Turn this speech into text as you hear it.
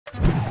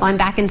Well, I'm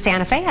back in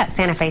Santa Fe at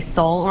Santa Fe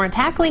Soul. We're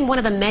tackling one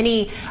of the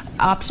many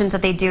options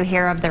that they do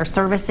here of their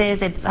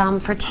services. It's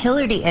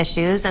fertility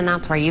issues, and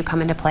that's where you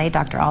come into play,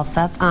 Dr.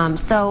 Alsop.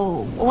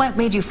 So what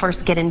made you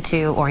first get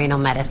into Oriental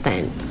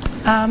medicine?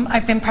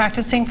 I've been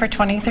practicing for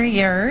 23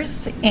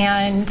 years,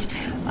 and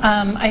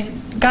I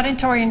got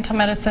into Oriental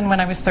medicine when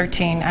I was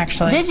 13,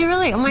 actually. Did you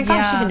really? Oh my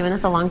gosh, you've been doing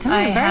this a long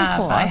time. I Very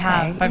have, cool. I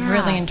have. I've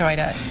really enjoyed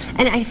it.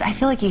 And I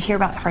feel like you hear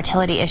about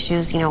fertility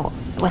issues, you know,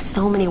 with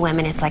so many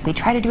women. It's like we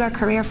try to do our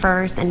career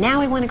first, and now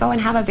we want to go and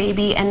have a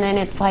baby, and then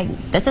it's like,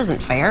 this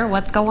isn't fair.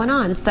 What's going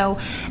on? So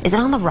is it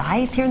on the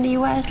rise here in the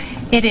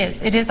U.S.? It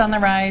is. It is on the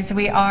rise.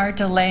 We are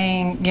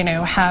delaying, you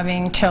know,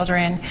 having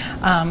children.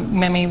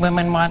 Many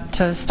women want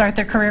to start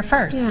their career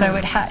first. Yeah. So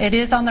it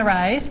is on the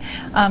rise.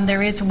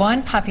 There is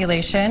one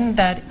population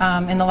that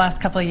in the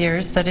last couple of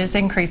years that is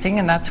increasing,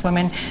 and that's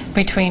women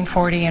between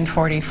 40 and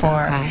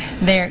 44. Okay.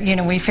 There, you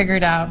know, we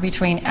figured out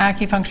between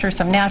acupuncture,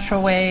 some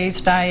natural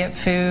ways, diet,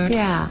 food,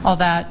 all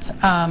that,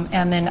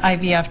 and then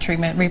IVF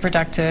treatment,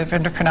 reproductive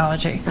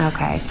endocrinology.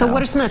 Okay. So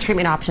what are some of the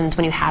treatment options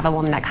when you have a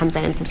woman that comes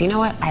in and says, you know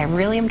what, I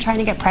really am trying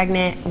to get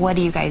pregnant? What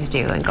do you guys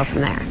do, and go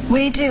from there?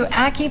 We do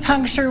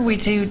acupuncture, we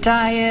do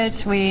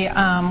diet, we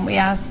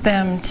ask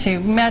them to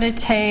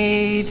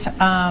meditate,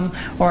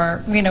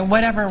 or, you know,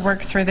 whatever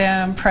works for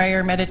them,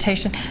 prayer,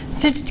 meditation,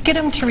 to get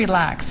them to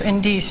relax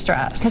and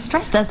de-stress. Because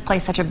stress does play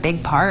such a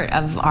big part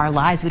of our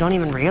lives. We don't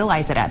even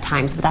realize it at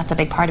times, but that's a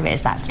big part of it,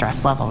 is that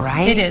stress level,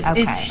 right? It is.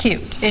 Okay. It's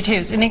huge. It's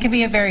huge. And it can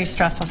be a very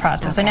stressful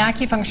process. And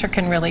acupuncture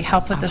can really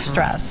help with the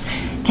stress.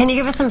 Can you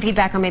give us some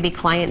feedback on maybe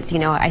clients? You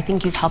know, I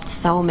think you've helped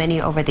so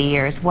many over the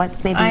years.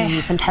 What's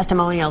maybe some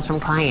testimonials from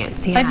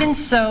clients? I've been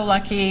so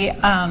lucky.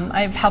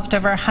 I've helped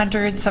over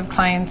hundreds of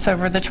clients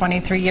over the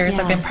 23 years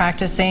I've been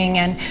practicing.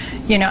 And,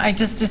 you know,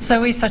 it's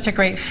always such a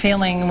great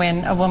feeling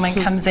when a woman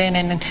comes in,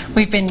 and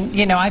we've been,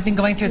 you know, I've been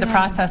going through the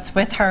process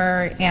with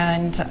her,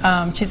 and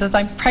she says,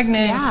 I'm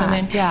pregnant. And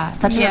then,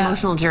 such an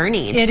emotional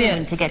journey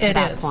to get to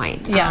that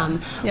point.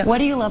 What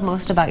do you love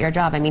most about your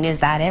job? I mean, is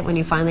that it when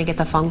you finally get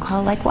the phone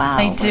call, like, wow?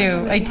 I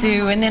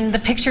do. And then the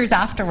pictures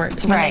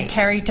afterwards when they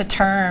carry to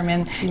term,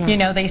 and you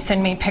know, they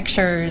send me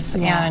pictures,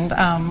 and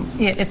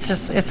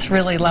it's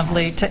really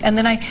lovely to. And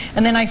then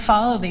I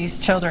follow these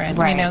children.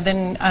 You know,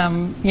 then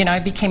you know, I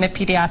became a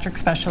pediatric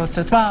specialist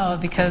as well,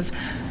 because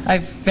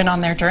I've been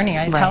on their journey.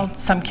 I tell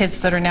some kids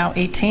that are now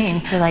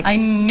 18, you're like, I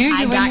knew you.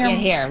 I got you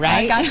here,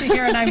 right? I got you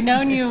here, and I've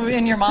known you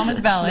in your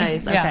mama's belly.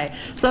 Nice. Okay.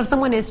 So if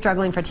someone is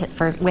struggling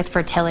with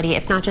fertility,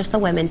 it's not just the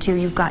women too.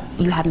 You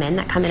have men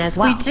that come in as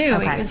well. We do.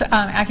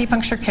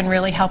 Acupuncture can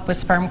really help with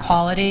sperm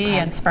quality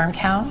and sperm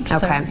count.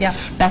 Okay. So,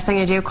 best thing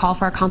to do, call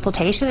for a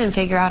consultation and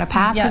figure out a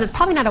path, because it's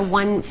probably not a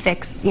one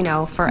fix, you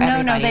know, for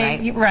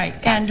everybody. Right.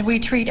 And we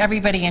treat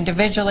everybody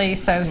individually.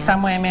 So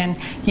some women,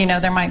 you know,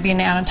 there might be an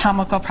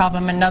anatomical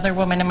problem. Another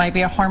woman, it might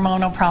be a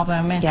hormonal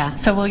problem. And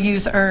so we'll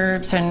use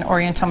herbs and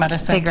Oriental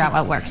medicine. Figure out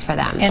what works for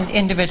them. And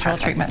individual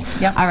treatments.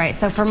 All right.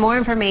 So for more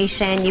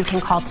information, you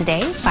can call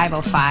today,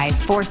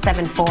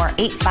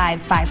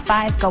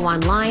 505-474-8555. Go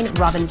online,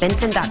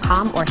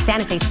 robynbenson.com or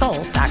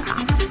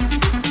santafesoul.com.